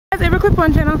guys, Ava Clip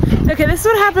One channel. Okay, this is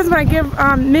what happens when I give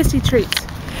Misty treats.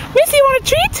 Misty, you want a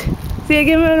treat? See, I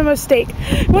give him a steak.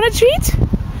 Want a treat?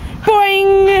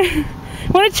 Boing!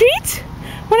 Want a treat?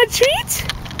 Want a treat?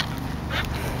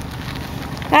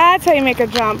 That's how you make a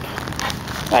jump.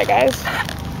 Alright, guys.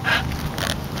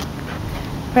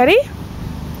 Ready?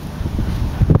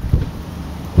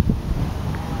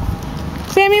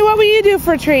 Sammy, what would you do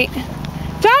for a treat?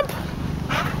 Jump!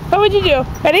 What would you do?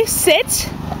 Ready? Sit.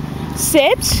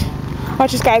 Sit.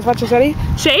 Watch this, guys. Watch this. Ready?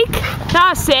 Shake.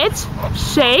 Now sit.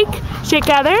 Shake. Shake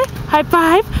other. High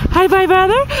five. High five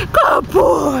other. Good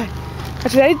boy. Watch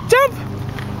this. Ready? Jump.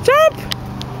 Jump.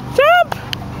 Jump.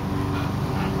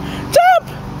 Jump.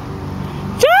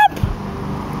 Jump.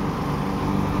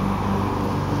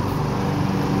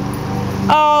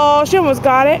 Oh, she almost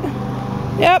got it.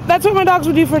 Yep, that's what my dogs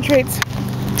would do for treats.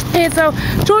 Okay, so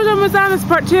chores are almost done. This is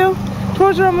part 2.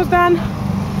 Chores are almost done.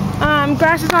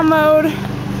 Grass is all mowed.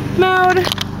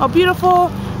 Oh,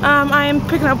 beautiful. I am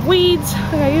picking up weeds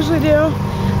like I usually do.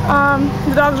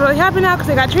 The dogs are really happy now because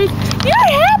they got treats. You're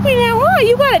happy now, huh?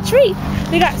 You got a treat.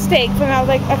 They got steak from that was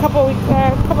like a couple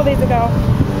days ago,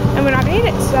 and we're not gonna eat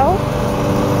it, so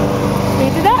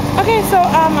we did that. Okay, so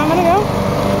I'm gonna go.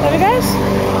 Love you guys.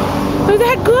 Was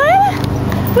that good?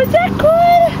 Was that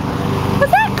good? Was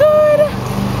that good?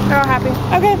 They're all happy.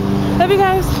 Okay, love you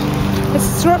guys. It's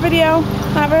a short video,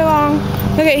 not very long.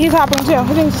 Okay, he's hopping too. I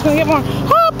think he's gonna get more.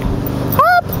 Hop!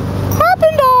 Hop!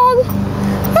 Hopping dog!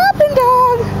 Hopping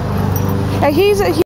dog! He's